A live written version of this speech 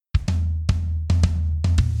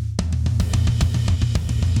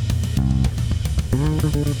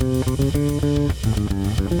Hello,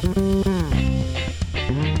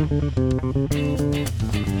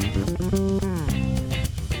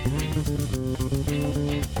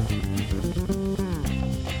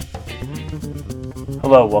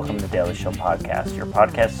 welcome to Daily Show Podcast, your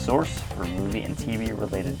podcast source for movie and TV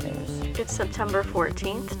related news. It's September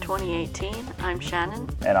 14th, 2018. I'm Shannon.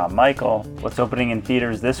 And I'm Michael. What's opening in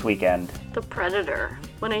theaters this weekend? The Predator.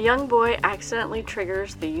 When a young boy accidentally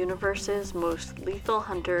triggers the universe's most lethal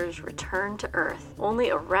hunters return to Earth, only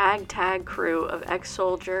a ragtag crew of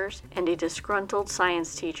ex-soldiers and a disgruntled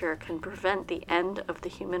science teacher can prevent the end of the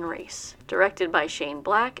human race. Directed by Shane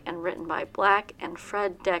Black and written by Black and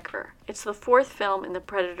Fred Decker. It's the fourth film in the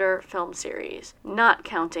Predator film series, not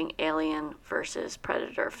counting Alien vs.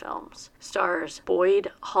 Predator films. Stars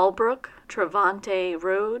Boyd Holbrook, Trevante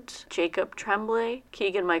Rhodes, Jacob Tremblay,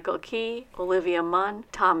 Keegan-Michael Key, Olivia Munn,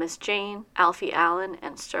 Thomas Jane, Alfie Allen,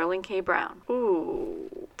 and Sterling K. Brown.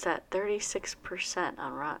 Ooh, it's at 36%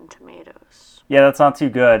 on Rotten Tomatoes. Yeah, that's not too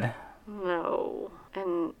good. No.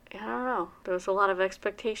 And I don't know. There was a lot of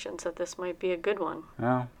expectations that this might be a good one.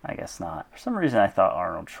 No, I guess not. For some reason, I thought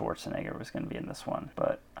Arnold Schwarzenegger was going to be in this one,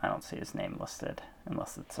 but I don't see his name listed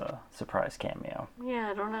unless it's a surprise cameo.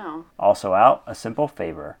 Yeah, I don't know. Also out, A Simple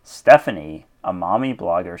Favor. Stephanie, a mommy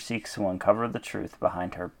blogger, seeks to uncover the truth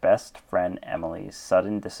behind her best friend Emily's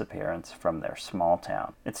sudden disappearance from their small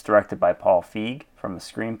town. It's directed by Paul Feig from a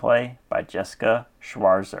screenplay by Jessica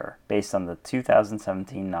Schwarzer, based on the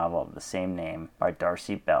 2017 novel of the same name by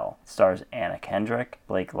Darcy Bell. It stars Anna Kendrick,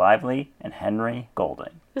 Blake Lively, and Henry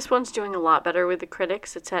Golding. This one's doing a lot better with the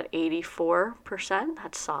critics. It's at 84%.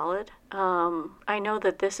 That's solid. I know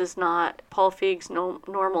that this is not Paul Feig's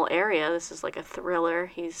normal area. This is like a thriller.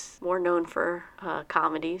 He's more known for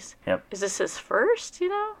comedies. Yep. Is this his first,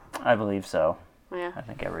 I believe so. Yeah. I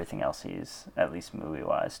think everything else he's, at least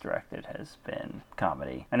movie-wise, directed has been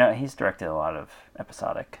comedy. I know he's directed a lot of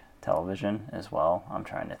episodic television as well. I'm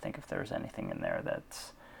trying to think if there's anything in there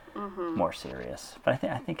that's more serious. But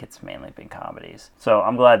I think it's mainly been comedies. So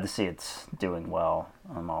I'm glad to see it's doing well.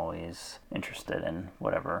 I'm always interested in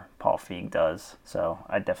whatever Paul Feig does. So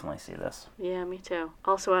I definitely see this. Yeah, me too.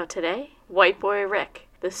 Also out today, White Boy Rick.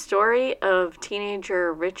 The story of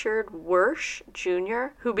teenager Richard Wersch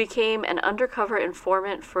Jr., who became an undercover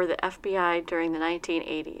informant for the FBI during the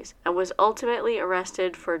 1980s and was ultimately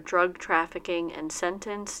arrested for drug trafficking and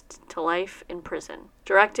sentenced to life in prison.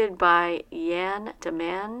 Directed by Yann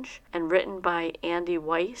Demange and written by Andy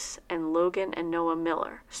Weiss and Logan and Noah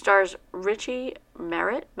Miller. Stars Richie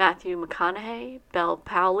Merritt, Matthew McConaughey, Belle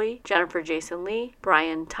Powley, Jennifer Jason Leigh,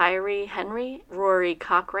 Brian Tyree Henry, Rory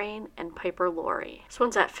Cochrane, and Piper Laurie. This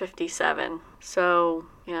one's at 57, so,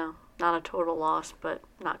 not a total loss, but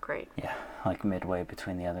not great. Yeah, like midway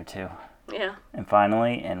between the other two. Yeah. And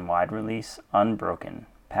finally, in wide release, Unbroken,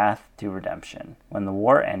 Path to Redemption. When the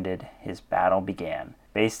war ended, his battle began.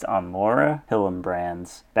 Based on Laura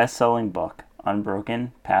Hillenbrand's best-selling book,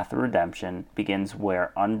 Unbroken, Path to Redemption begins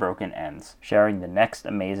where Unbroken ends, sharing the next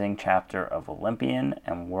amazing chapter of Olympian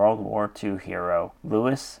and World War II hero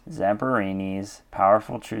Louis Zamperini's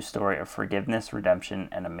powerful true story of forgiveness, redemption,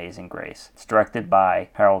 and amazing grace. It's directed by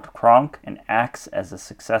Harold Kronk and acts as a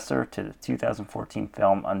successor to the 2014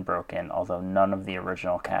 film Unbroken, although none of the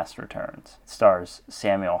original cast returns. It stars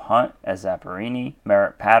Samuel Hunt as Zamperini,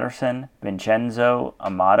 Merritt Patterson, Vincenzo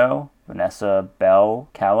Amato, Vanessa Bell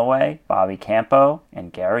Calloway, Bobby Campo,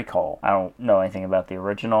 and Gary Cole. I don't know anything about the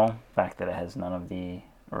original. The fact that it has none of the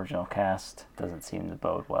original cast doesn't seem to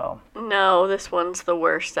bode well. No, this one's the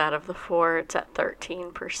worst out of the four. It's at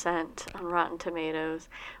 13% on Rotten Tomatoes.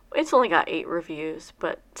 It's only got 8 reviews,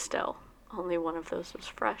 but still, only one of those was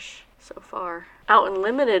fresh so far. Out in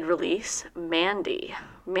limited release, Mandy.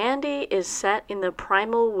 Mandy is set in the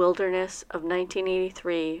primal wilderness of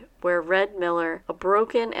 1983, where Red Miller, a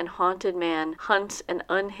broken and haunted man, hunts an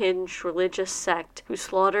unhinged religious sect who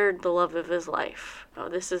slaughtered the love of his life. Oh,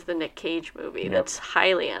 this is the Nick Cage movie that's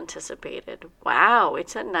highly anticipated. Wow,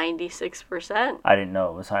 it's at 96%. I didn't know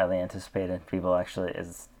it was highly anticipated. People actually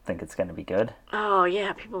think it's going to be good. Oh,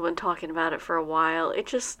 yeah, people have been talking about it for a while. It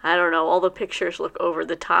just, I don't know, all the pictures look over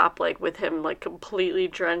the top, like with him like completely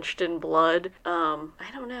drenched in blood.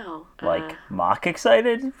 I don't know. Like mock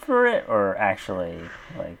excited for it, or actually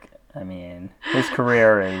his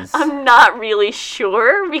career is... I'm not really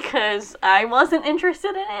sure because I wasn't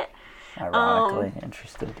interested in it. Ironically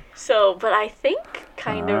interested. So, but I think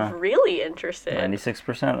kind of really interested.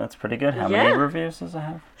 96%, that's pretty good. How many reviews does it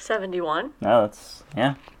have? 71. No, that's,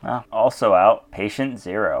 wow. Also out, Patient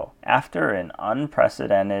Zero. After an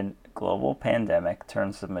unprecedented global pandemic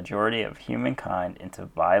turns the majority of humankind into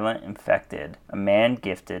violent infected, a man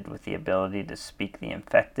gifted with the ability to speak the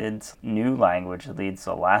infected's new language leads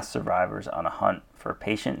the last survivors on a hunt for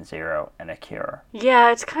patient zero and a cure.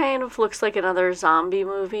 Yeah, it's kind of looks like another zombie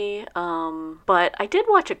movie. But I did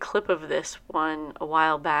watch a clip of this one a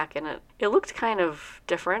while back, and it looked kind of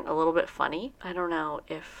different, a little bit funny. I don't know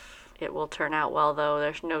if it will turn out well, though.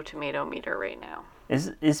 There's no tomato meter right now.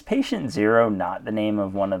 Is Patient Zero not the name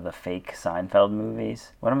of one of the fake Seinfeld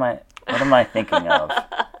movies? What am I thinking of?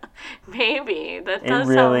 Maybe that It does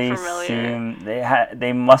really sound familiar. seem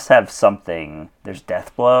they must have something. There's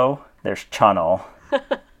Death Blow. There's Chunnel.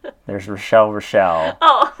 There's Rochelle.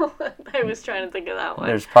 Oh, I was trying to think of that one.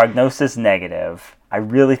 There's Prognosis Negative. I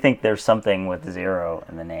really think there's something with zero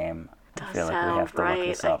in the name. I feel like we have to look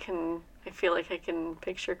this up. I feel like I can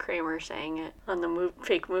picture Kramer saying it on the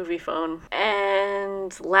fake movie phone.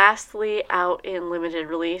 And lastly, out in limited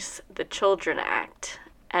release, The Children Act.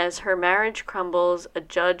 As her marriage crumbles, a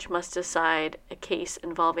judge must decide a case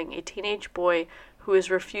involving a teenage boy who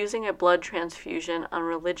is refusing a blood transfusion on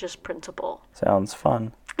religious principle. Sounds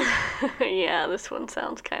fun. Yeah, this one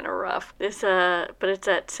sounds kind of rough. But it's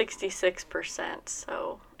at 66%,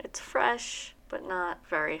 so it's fresh, but not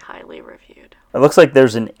very highly reviewed. It looks like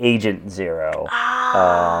there's an Agent Zero.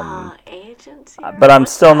 Agent Zero? But I'm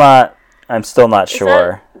still not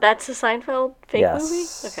sure. That's a Seinfeld fake movie?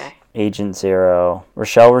 Yes. Okay. Agent Zero.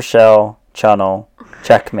 Rochelle, Chunnel,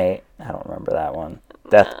 Checkmate. I don't remember that one.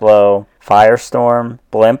 Death Blow, Firestorm,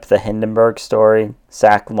 Blimp, The Hindenburg Story,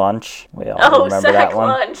 Sack Lunch. We all remember that one.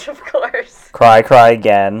 Sack Lunch, of course. Cry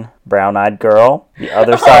Again, Brown Eyed Girl, The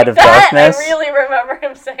Other Side of Darkness. I really remember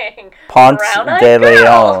him saying Ponce de Brown-Eyed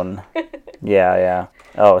Leon. Yeah.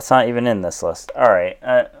 Oh, it's not even in this list. All right.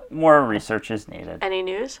 More research is needed. Any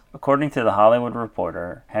news? According to The Hollywood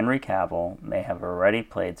Reporter, Henry Cavill may have already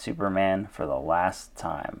played Superman for the last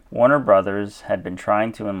time. Warner Brothers had been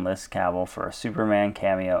trying to enlist Cavill for a Superman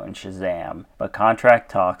cameo in Shazam, but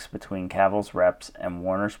contract talks between Cavill's reps and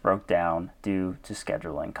Warner's broke down due to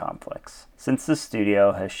scheduling conflicts. Since the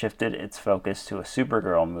studio has shifted its focus to a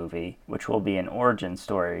Supergirl movie, which will be an origin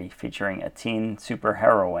story featuring a teen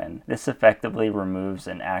superheroine, this effectively removes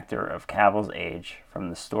an actor of Cavill's age from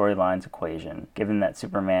the storyline's equation, given that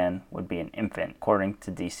Superman would be an infant, according to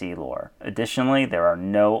DC lore. Additionally, there are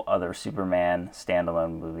no other Superman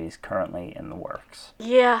standalone movies currently in the works.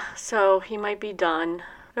 Yeah, so he might be done.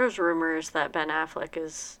 There's rumors that Ben Affleck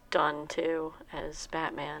is done too as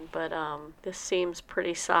Batman, but this seems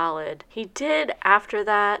pretty solid. He did, after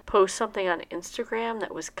that, post something on Instagram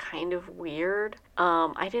that was kind of weird.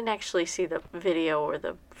 I didn't actually see the video or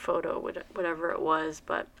the photo, whatever it was,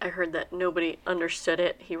 but I heard that nobody understood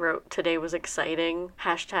it. He wrote, "Today was exciting,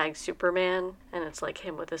 #Superman," and it's like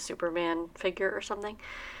him with a Superman figure or something.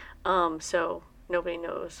 So nobody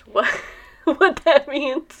knows what that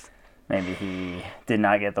means. Maybe he did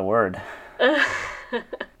not get the word.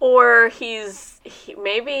 Or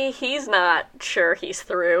maybe he's not sure he's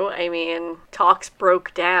through. I mean, talks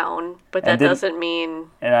broke down, but that doesn't mean...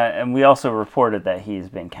 And we also reported that he's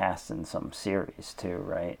been cast in some series too,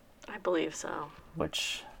 right? I believe so.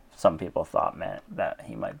 Which some people thought meant that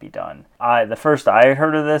he might be done. The first I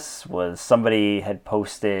heard of this was somebody had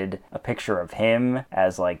posted a picture of him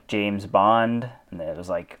as like James Bond, and it was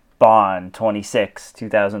like Bond 26,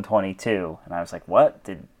 2022. And I was like, what?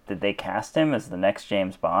 Did they cast him as the next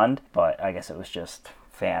James Bond? But I guess it was just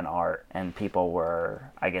fan art, and people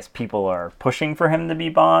are pushing for him to be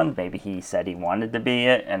Bond. Maybe he said he wanted to be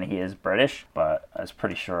it, and he is British, but I was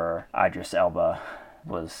pretty sure Idris Elba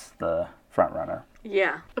was the front runner.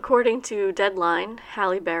 Yeah. According to Deadline,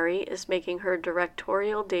 Halle Berry is making her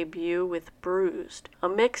directorial debut with Bruised, a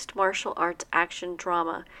mixed martial arts action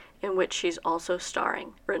drama in which she's also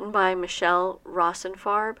starring. Written by Michelle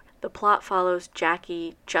Rosenfarb, the plot follows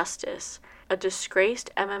Jackie Justice, a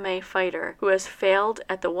disgraced MMA fighter who has failed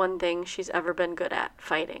at the one thing she's ever been good at,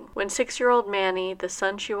 fighting. When 6-year-old Manny, the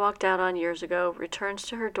son she walked out on years ago, returns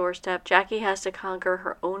to her doorstep, Jackie has to conquer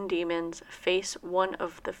her own demons, face one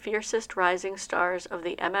of the fiercest rising stars of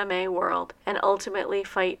the MMA world, and ultimately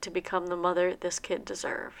fight to become the mother this kid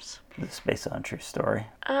deserves. This is based on a true story.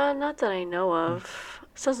 Not that I know of.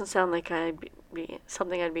 This doesn't sound like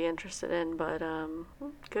something I'd be interested in, but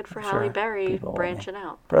good for Halle Berry branching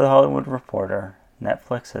out. For The Hollywood Reporter,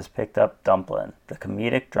 Netflix has picked up Dumplin', the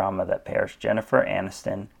comedic drama that pairs Jennifer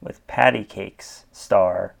Aniston with Patty Cake's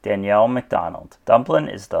star Danielle McDonald. Dumplin'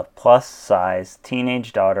 is the plus-size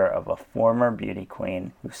teenage daughter of a former beauty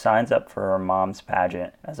queen who signs up for her mom's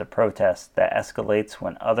pageant as a protest that escalates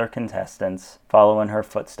when other contestants follow in her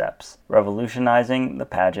footsteps, revolutionizing the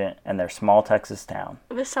pageant and their small Texas town.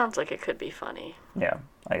 This sounds like it could be funny. Yeah,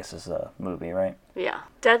 I guess it's a movie, right? Yeah.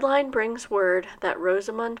 Deadline brings word that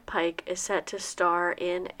Rosamund Pike is set to star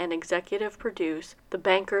in and executive produce The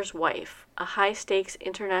Banker's Wife, a high-stakes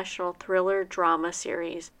international thriller drama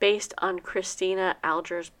series based on Christina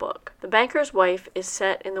Alger's book. The Banker's Wife is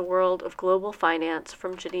set in the world of global finance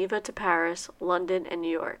from Geneva to Paris, London, and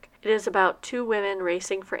New York. It is about two women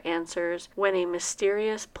racing for answers when a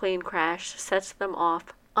mysterious plane crash sets them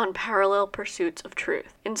off on parallel pursuits of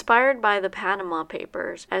truth. Inspired by the Panama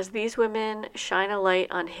Papers, as these women shine a light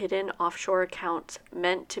on hidden offshore accounts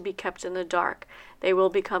meant to be kept in the dark, they will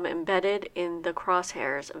become embedded in the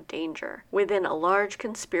crosshairs of danger, within a large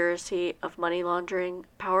conspiracy of money laundering,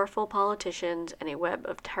 powerful politicians, and a web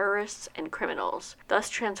of terrorists and criminals, thus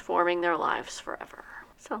transforming their lives forever.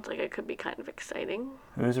 Sounds like it could be kind of exciting.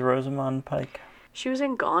 Who's Rosamund Pike? She was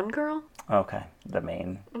in Gone Girl? Okay, the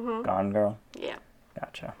main Gone Girl? Yeah.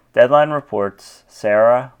 Gotcha. Deadline reports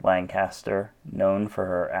Sarah Lancaster, known for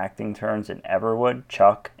her acting turns in Everwood,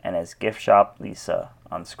 Chuck, and as gift shop Lisa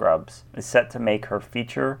on Scrubs, is set to make her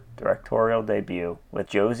feature directorial debut with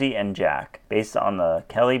Josie and Jack, based on the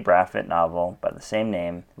Kelly Braffett novel by the same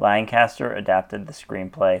name. Lancaster adapted the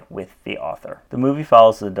screenplay with the author. The movie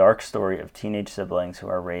follows the dark story of teenage siblings who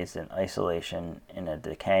are raised in isolation in a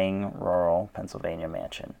decaying rural Pennsylvania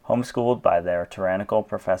mansion. Homeschooled by their tyrannical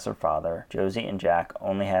professor father, Josie and Jack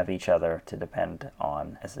only have each other to depend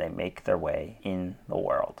on as they make their way in the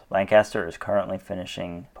world. Lancaster is currently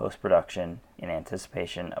finishing post-production in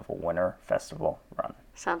anticipation of a winter festival run.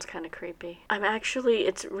 Sounds kind of creepy.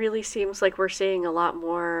 It really seems like we're seeing a lot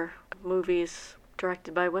more movies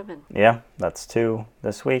directed by women. Yeah, that's 2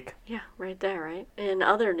 this week. Yeah, right there, right? In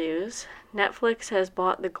other news, Netflix has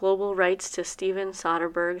bought the global rights to Steven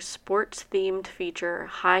Soderbergh's sports-themed feature,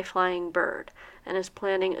 High Flying Bird, and is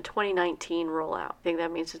planning a 2019 rollout. I think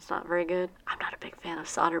that means it's not very good. I'm not a big fan of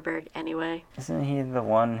Soderbergh anyway. Isn't he the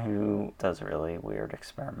one who does really weird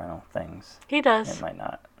experimental things? He does. It might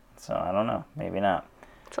not. So I don't know. Maybe not.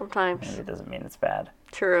 Sometimes. Maybe it doesn't mean it's bad.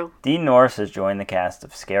 True. Dean Norris has joined the cast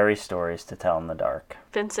of Scary Stories to Tell in the Dark.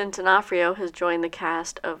 Vincent D'Onofrio has joined the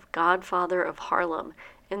cast of Godfather of Harlem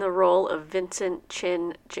in the role of Vincent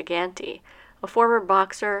Chin Gigante, a former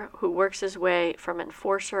boxer who works his way from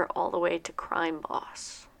enforcer all the way to crime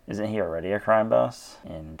boss. Isn't he already a crime boss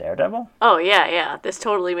in Daredevil? Oh, yeah. This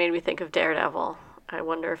totally made me think of Daredevil. I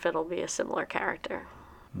wonder if it'll be a similar character.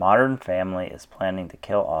 Modern Family is planning to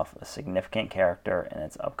kill off a significant character in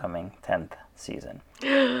its upcoming 10th season.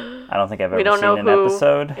 I don't think I've ever seen an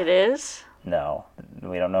episode. It is? No,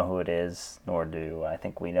 we don't know who it is, nor do I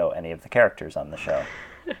think we know any of the characters on the show.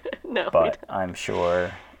 No, but I'm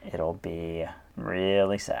sure it'll be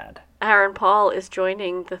really sad. Aaron Paul is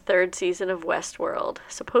joining the 3rd season of Westworld,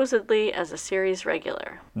 supposedly as a series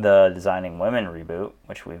regular. The Designing Women reboot,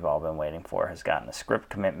 which we've all been waiting for, has gotten a script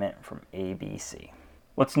commitment from ABC.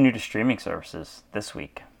 What's new to streaming services this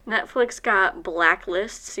week? Netflix got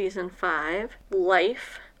Blacklist Season 5,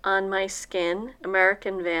 Life, On My Skin,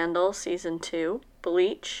 American Vandal Season 2,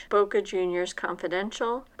 Bleach, Boca Juniors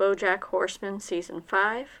Confidential, BoJack Horseman Season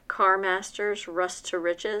 5, Car Masters Rust to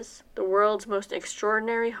Riches, The World's Most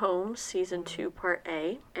Extraordinary Homes Season 2 Part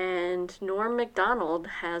A, and Norm Macdonald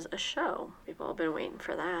has a show. We've all been waiting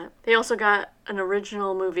for that. They also got an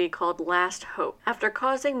original movie called Last Hope. After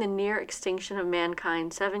causing the near extinction of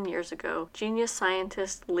mankind 7 years ago, genius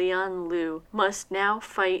scientist Leon Liu must now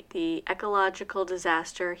fight the ecological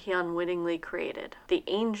disaster he unwittingly created. The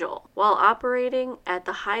Angel. While operating at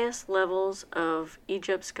the highest levels of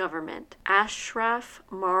Egypt's government, Ashraf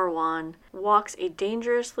Marwan walks a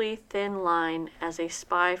dangerously thin line as a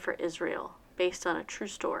spy for Israel, based on a true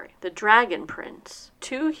story. The Dragon Prince.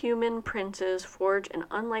 2 human princes forge an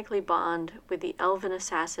unlikely bond with the elven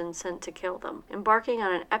assassin sent to kill them, embarking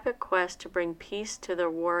on an epic quest to bring peace to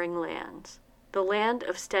their warring lands. The Land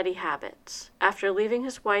of Steady Habits. After leaving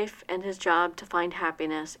his wife and his job to find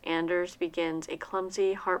happiness, Anders begins a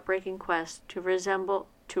clumsy, heartbreaking quest to reassemble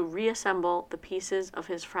the pieces of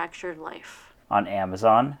his fractured life. On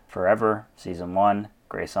Amazon, Forever, Season 1,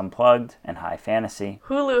 Grace Unplugged, and High Fantasy.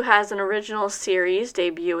 Hulu has an original series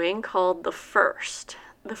debuting called The First.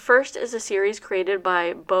 The first is a series created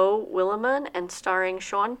by Beau Willimon and starring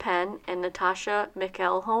Sean Penn and Natasha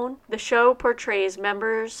McElhone. The show portrays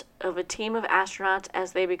members of a team of astronauts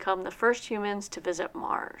as they become the first humans to visit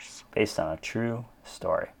Mars. Based on a true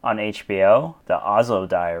story. On HBO, The Oslo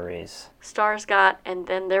Diaries. Skarsgård, And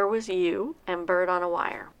Then There Was You, and Bird on a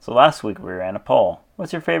Wire. So last week we ran a poll.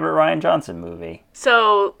 What's your favorite Rian Johnson movie?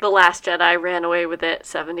 So The Last Jedi ran away with it,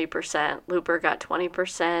 70%. Looper got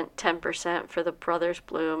 20%, 10% for The Brothers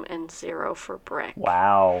Bloom, and 0 for Brick.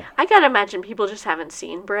 Wow. I gotta imagine people just haven't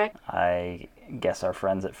seen Brick. I guess our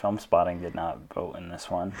friends at Film Spotting did not vote in this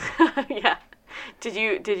one. Yeah. Did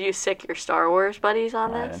you sick your Star Wars buddies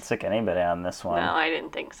on this? I didn't sick anybody on this one. No, I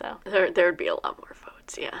didn't think so. There'd be a lot more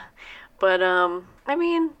votes, yeah. But, I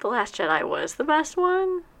mean, The Last Jedi was the best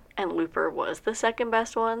one, and Looper was the second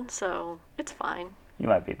best one, so it's fine. You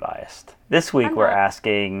might be biased. This week I'm we're not.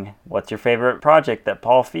 asking, what's your favorite project that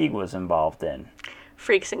Paul Feig was involved in?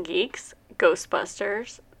 Freaks and Geeks,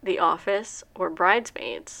 Ghostbusters, The Office, or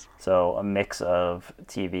Bridesmaids. So a mix of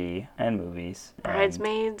TV and movies. and-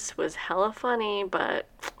 Bridesmaids was hella funny, but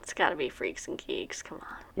it's gotta be Freaks and Geeks, come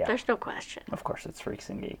on. Yeah. There's no question. Of course it's Freaks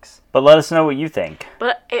and Geeks. But let us know what you think.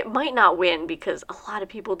 But it might not win because a lot of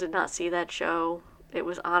people did not see that show. It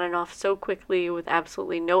was on and off so quickly with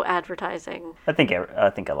absolutely no advertising. I think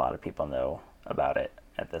a lot of people know about it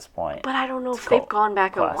at this point. But I don't know It's if they've cult gone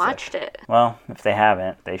back and classic. watched it. Well, if they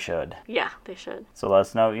haven't, they should. Yeah, they should. So let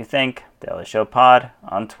us know what you think. Daily Show Pod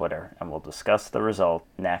on Twitter, and we'll discuss the result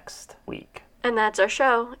next week. And that's our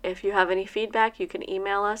show. If you have any feedback, you can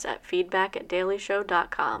email us at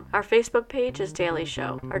feedback@dailyshow.com. Our Facebook page is Daily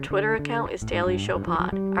Show. Our Twitter account is Daily Show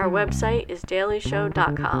Pod. Our website is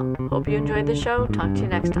dailyshow.com. Hope you enjoyed the show. Talk to you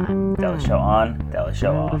next time. Daily Show on, Daily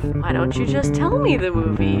Show off. Why don't you just tell me the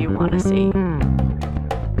movie you want to see?